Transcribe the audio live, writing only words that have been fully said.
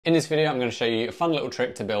In this video, I'm going to show you a fun little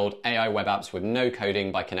trick to build AI web apps with no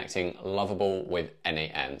coding by connecting Lovable with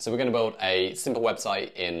n8n. So we're going to build a simple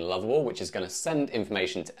website in Lovable, which is going to send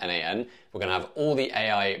information to n8n. We're going to have all the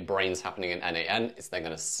AI brains happening in n8n. It's then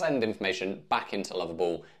going to send information back into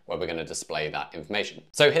Lovable, where we're going to display that information.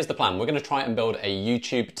 So here's the plan. We're going to try and build a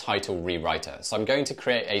YouTube title rewriter. So I'm going to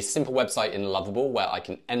create a simple website in Lovable where I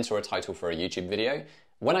can enter a title for a YouTube video.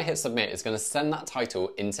 When I hit submit, it's going to send that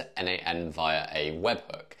title into n8n via a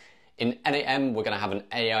webhook. In n8n, we're going to have an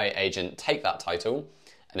AI agent take that title,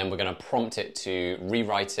 and then we're going to prompt it to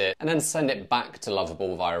rewrite it, and then send it back to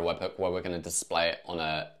Lovable via a webhook where we're going to display it on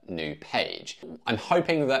a new page. I'm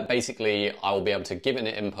hoping that basically I will be able to give it an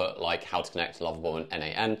input like how to connect to Lovable and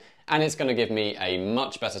n8n, and it's going to give me a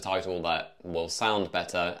much better title that will sound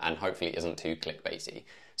better and hopefully isn't too clickbaity.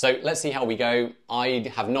 So let's see how we go.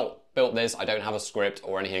 I have not built this, I don't have a script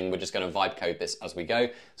or anything, we're just going to vibe code this as we go.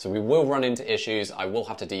 So we will run into issues, I will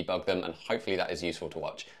have to debug them, and hopefully that is useful to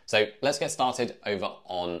watch. So let's get started over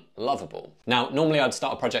on Lovable. Now, normally I'd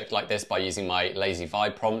start a project like this by using my lazy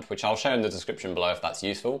vibe prompt, which I'll show in the description below if that's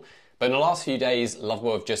useful. But in the last few days,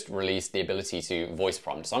 Lovable have just released the ability to voice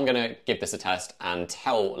prompt. So I'm going to give this a test and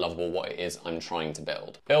tell Lovable what it is I'm trying to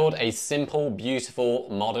build. Build a simple, beautiful,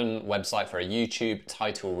 modern website for a YouTube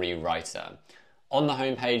title rewriter. On the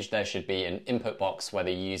homepage, there should be an input box where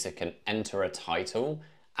the user can enter a title,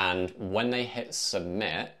 and when they hit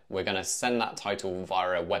submit, we're going to send that title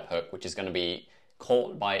via a webhook, which is going to be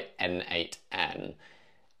caught by n8n.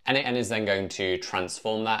 n8n is then going to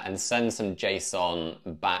transform that and send some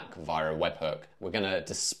JSON back via a webhook. We're going to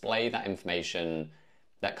display that information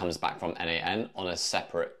that comes back from n8n on a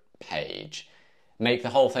separate page. Make the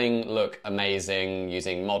whole thing look amazing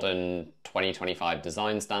using modern 2025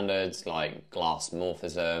 design standards like glass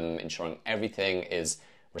morphism, ensuring everything is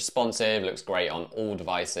responsive, looks great on all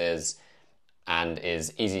devices, and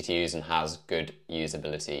is easy to use and has good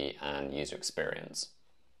usability and user experience.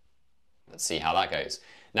 Let's see how that goes.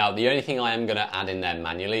 Now, the only thing I am going to add in there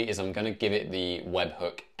manually is I'm going to give it the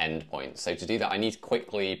webhook endpoint. So to do that, I need to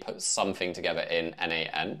quickly put something together in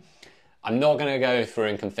n8n. I'm not going to go through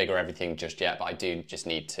and configure everything just yet, but I do just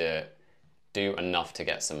need to do enough to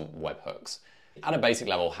get some webhooks. At a basic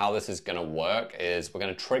level, how this is going to work is we're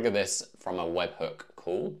going to trigger this from a webhook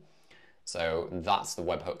call. So that's the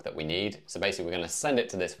webhook that we need. So basically, we're going to send it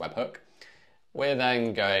to this webhook. We're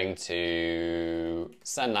then going to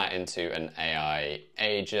send that into an AI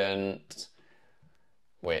agent,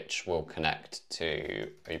 which will connect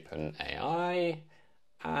to OpenAI.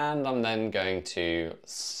 And I'm then going to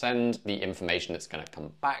send the information that's going to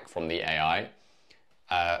come back from the AI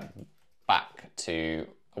back to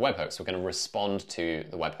a webhook. So we're going to respond to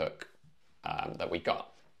the webhook that we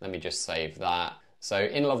got. Let me just save that. So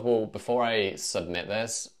in Lovable, before I submit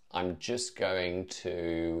this, I'm just going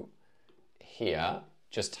to here,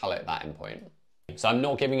 just tell it that endpoint. So I'm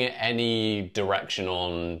not giving it any direction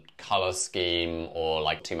on color scheme or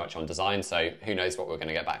like too much on design. So who knows what we're going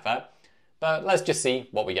to get back there. But let's just see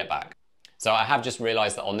what we get back. So I have just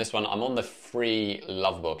realized that on this one, I'm on the free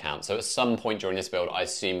Lovable account. So at some point during this build, I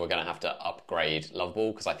assume we're going to have to upgrade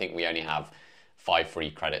Lovable because I think we only have 5 free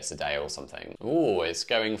credits a day or something. Ooh, it's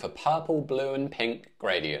going for purple, blue, and pink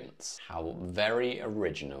gradients. How very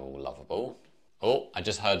original, Lovable. Oh, I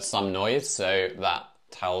just heard some noise, so that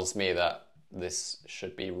tells me that this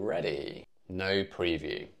should be ready. No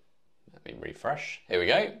preview. Let me refresh. Here we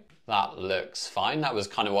go. That looks fine. That was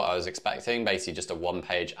kind of what I was expecting, basically just a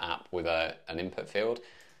one-page app with an input field.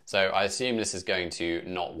 So I assume this is going to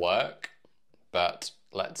not work, but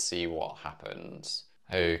let's see what happens.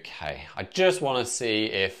 Okay, I just want to see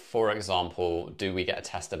if, for example, do we get a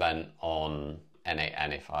test event on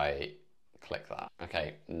n8n if I click that?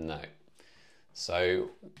 Okay, no.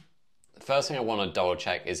 So the first thing I want to double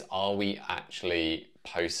check is, are we actually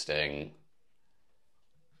posting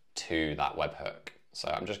to that webhook? So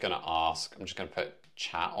I'm just going to ask, I'm just going to put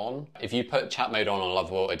chat on. If you put chat mode on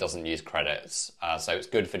Lovable, it doesn't use credits. So it's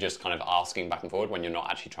good for just kind of asking back and forward when you're not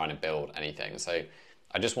actually trying to build anything. So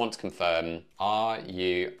I just want to confirm, are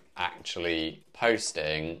you actually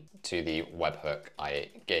posting to the webhook I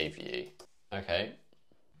gave you? Okay,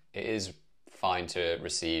 it is fine to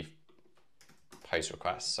receive post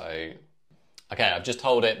requests. So, okay, I've just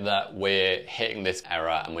told it that we're hitting this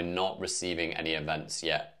error and we're not receiving any events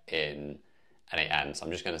yet in n8n. So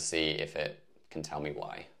I'm just going to see if it can tell me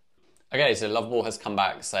why. Okay, so Lovable has come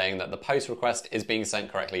back saying that the post request is being sent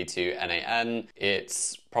correctly to n8n.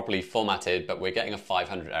 It's properly formatted, but we're getting a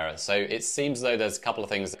 500 error. So it seems as though there's a couple of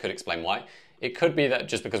things that could explain why. It could be that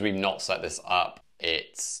just because we've not set this up,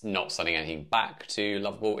 it's not sending anything back to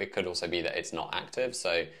Lovable. It could also be that it's not active.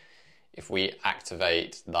 So if we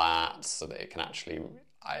activate that so that it can actually,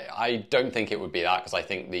 I don't think it would be that, because I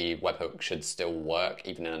think the webhook should still work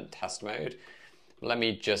even in test mode. Let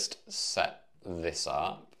me just set this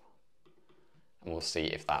up and we'll see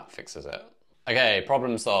if that fixes it. Okay,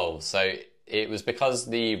 problem solved. So it was because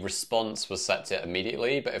the response was set to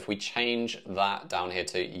immediately, but if we change that down here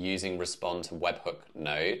to using respond to webhook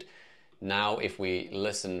node, now if we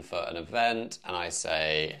listen for an event and I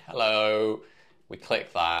say hello, we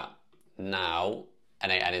click that, now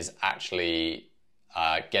n8n is actually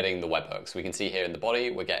getting the webhook. So we can see here in the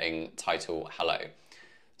body, we're getting title hello.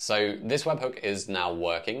 So this webhook is now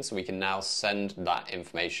working, so we can now send that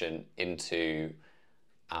information into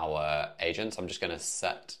our agent. So I'm just going to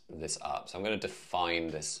set this up. So I'm going to define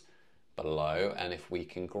this below, and if we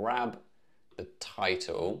can grab the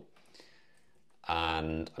title,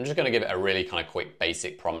 and I'm just going to give it a really kind of quick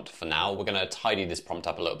basic prompt for now. We're going to tidy this prompt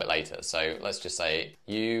up a little bit later. So let's just say,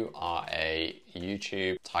 you are a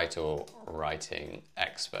YouTube title writing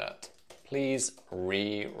expert. Please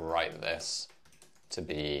rewrite this to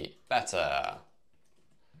be better.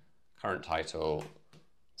 Current title.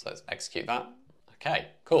 So let's execute that. Okay,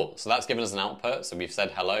 cool. So that's given us an output. So we've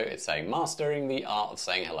said hello. It's saying mastering the art of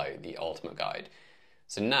saying hello, the ultimate guide.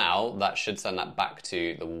 So now that should send that back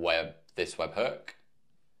to the this webhook,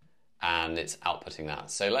 and it's outputting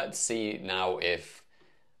that. So let's see now if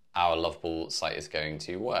our Lovable site is going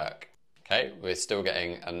to work. Okay, we're still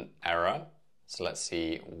getting an error. So let's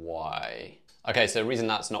see why. Okay, so the reason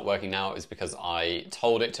that's not working now is because I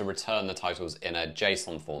told it to return the titles in a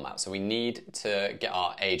JSON format. So we need to get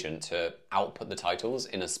our agent to output the titles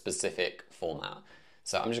in a specific format.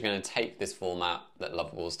 So I'm just going to take this format that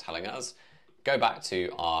Lovable is telling us, go back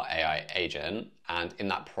to our AI agent, and in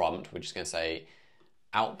that prompt, we're just going to say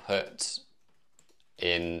output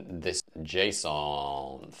in this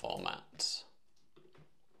JSON format.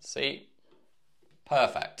 See?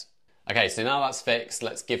 Perfect. Okay, so now that's fixed,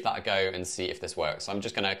 let's give that a go and see if this works. So I'm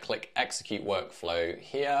just going to click execute workflow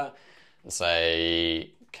here and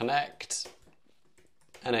say connect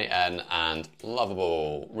n8n and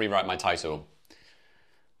Lovable, rewrite my title.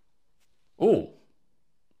 Ooh.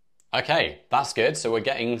 Okay, that's good. So we're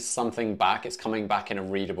getting something back. It's coming back in a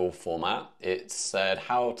readable format. It said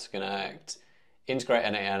how to connect, integrate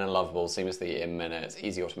n8n and Lovable seamlessly in minutes,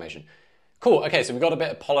 easy automation. Cool, okay, so we've got a bit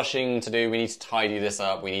of polishing to do. We need to tidy this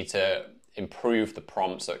up. We need to improve the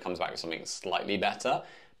prompt so it comes back with something slightly better.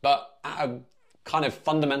 But at a kind of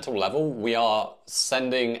fundamental level, we are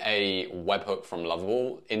sending a webhook from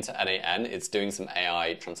Lovable into n8n. It's doing some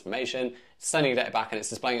AI transformation, sending data back, and it's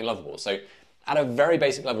displaying it Lovable. So at a very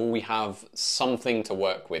basic level, we have something to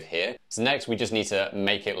work with here. So next, we just need to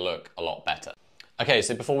make it look a lot better. Okay,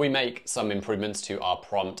 so before we make some improvements to our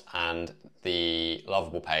prompt and the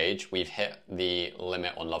Lovable page, we've hit the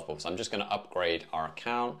limit on Lovable. So I'm just going to upgrade our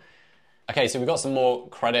account. Okay, so we've got some more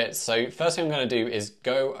credits. So first thing I'm going to do is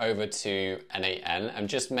go over to n8n and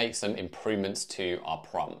just make some improvements to our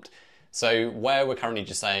prompt. So where we're currently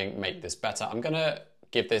just saying make this better, I'm going to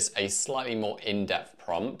give this a slightly more in-depth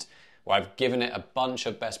prompt where I've given it a bunch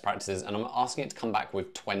of best practices and I'm asking it to come back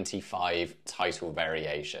with 25 title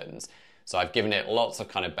variations. So I've given it lots of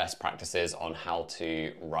kind of best practices on how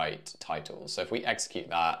to write titles. So if we execute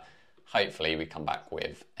that, hopefully we come back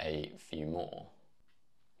with a few more.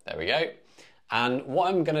 There we go. And what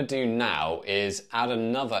I'm going to do now is add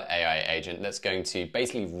another AI agent that's going to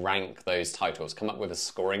basically rank those titles, come up with a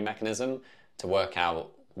scoring mechanism to work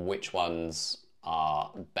out which ones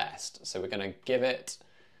are best. So we're going to give it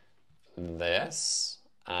this,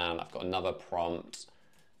 and I've got another prompt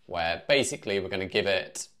where basically we're going to give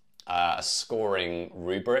it a scoring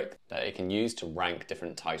rubric that it can use to rank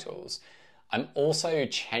different titles. I'm also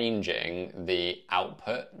changing the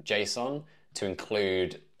output JSON to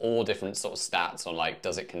include all different sort of stats on, like,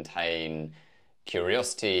 does it contain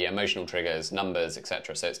curiosity, emotional triggers, numbers,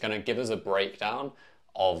 etc. So it's going to give us a breakdown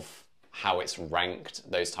of how it's ranked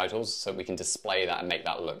those titles so we can display that and make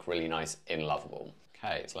that look really nice in Lovable.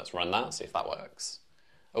 Okay, so let's run that, see if that works.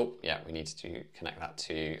 Oh, yeah, we need to connect that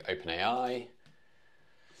to OpenAI.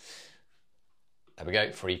 There we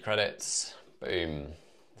go, free credits, boom.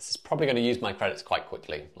 This is probably going to use my credits quite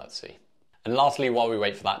quickly, let's see. And lastly, while we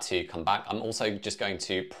wait for that to come back, I'm also just going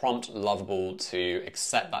to prompt Lovable to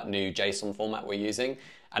accept that new JSON format we're using,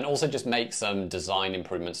 and also just make some design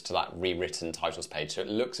improvements to that rewritten titles page so it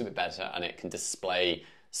looks a bit better and it can display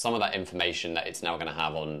some of that information that it's now going to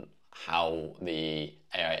have on how the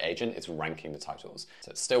AI agent is ranking the titles.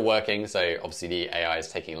 So it's still working, so obviously the AI is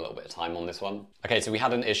taking a little bit of time on this one. Okay, so we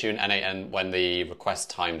had an issue in n8n when the request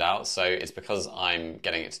timed out, so it's because I'm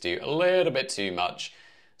getting it to do a little bit too much.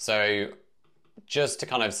 So just to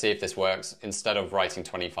kind of see if this works, instead of writing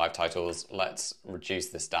 25 titles, let's reduce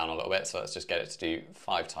this down a little bit. So let's just get it to do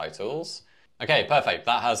 5 titles. Okay, perfect.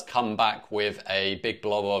 That has come back with a big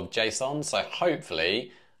blob of JSON. So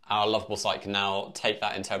hopefully our Lovable site can now take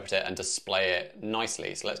that, interpret it, and display it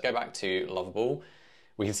nicely. So let's go back to Lovable.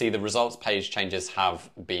 We can see the results page changes have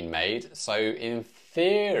been made. So in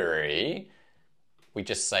theory, we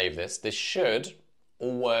just save this. This should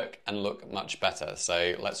all work and look much better.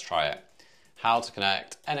 So let's try it. How to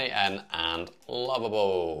connect n8n and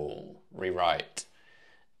Lovable. Rewrite.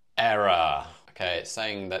 Error. Okay, it's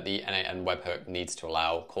saying that the n8n webhook needs to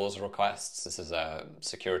allow cause requests. This is a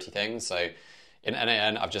security thing. So in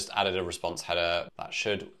n8n, I've just added a response header. That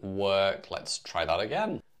should work. Let's try that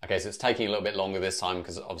again. Okay, so it's taking a little bit longer this time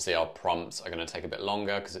because obviously our prompts are going to take a bit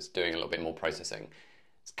longer because it's doing a little bit more processing.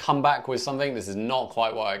 It's come back with something. This is not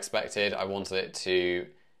quite what I expected. I wanted it to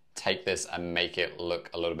take this and make it look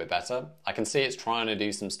a little bit better. I can see it's trying to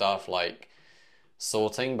do some stuff like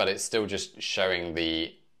sorting, but it's still just showing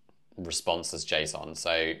the response as JSON.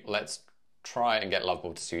 So let's try and get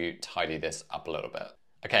Lovable to tidy this up a little bit.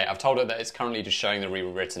 Okay, I've told it that it's currently just showing the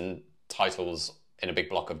rewritten titles in a big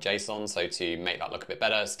block of JSON. So to make that look a bit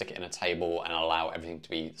better, stick it in a table and allow everything to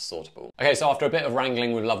be sortable. Okay, so after a bit of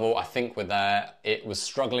wrangling with Lovable, I think we're there. It was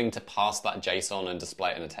struggling to pass that JSON and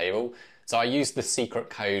display it in a table. So I used the secret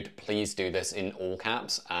code, please do this, in all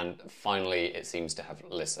caps, and finally it seems to have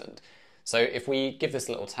listened. So if we give this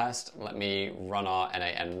a little test, let me run our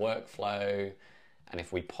n8n workflow, and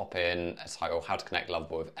if we pop in a title, how to connect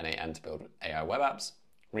Lovable with n8n to build AI web apps,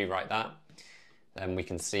 rewrite that, then we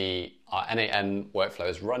can see our n8n workflow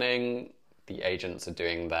is running, the agents are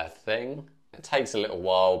doing their thing. It takes a little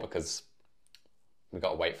while because we've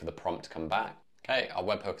got to wait for the prompt to come back. Okay, our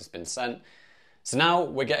webhook has been sent. So now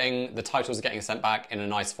we're getting, the titles are getting sent back in a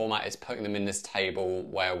nice format. It's putting them in this table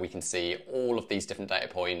where we can see all of these different data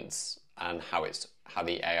points and how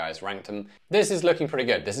the AI has ranked them. This is looking pretty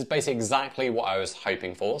good. This is basically exactly what I was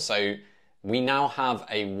hoping for. So we now have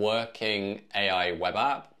a working AI web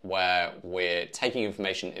app where we're taking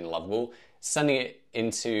information in Lovable, sending it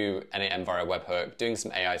into n8n via webhook, doing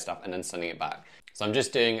some AI stuff, and then sending it back. So I'm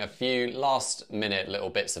just doing a few last minute little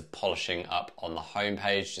bits of polishing up on the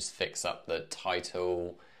homepage, just fix up the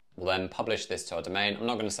title. We'll then publish this to our domain. I'm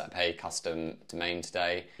not going to set up a custom domain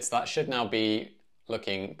today. So that should now be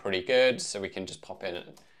looking pretty good. So we can just pop in our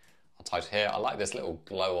title here. I like this little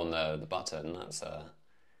glow on the button. That's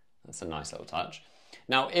a nice little touch.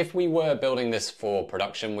 Now, if we were building this for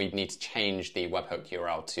production, we'd need to change the webhook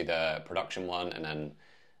URL to the production one and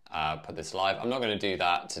then put this live. I'm not going to do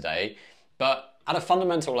that today, but at a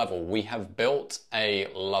fundamental level, we have built a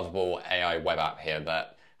Lovable AI web app here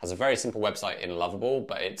that has a very simple website in Lovable,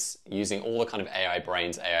 but it's using all the kind of AI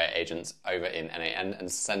brains, AI agents over in n8n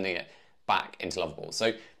and sending it back into Lovable.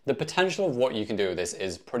 So the potential of what you can do with this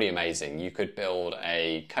is pretty amazing. You could build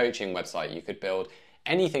a coaching website, you could build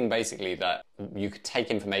anything basically that you could take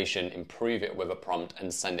information, improve it with a prompt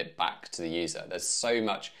and send it back to the user. There's so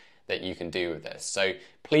much that you can do with this. So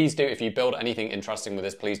please do, if you build anything interesting with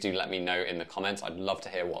this, please do let me know in the comments. I'd love to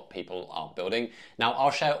hear what people are building. Now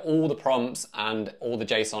I'll share all the prompts and all the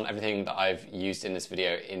JSON, everything that I've used in this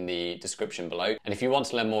video in the description below. And if you want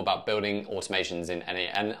to learn more about building automations in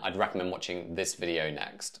n8n, I'd recommend watching this video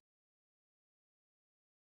next.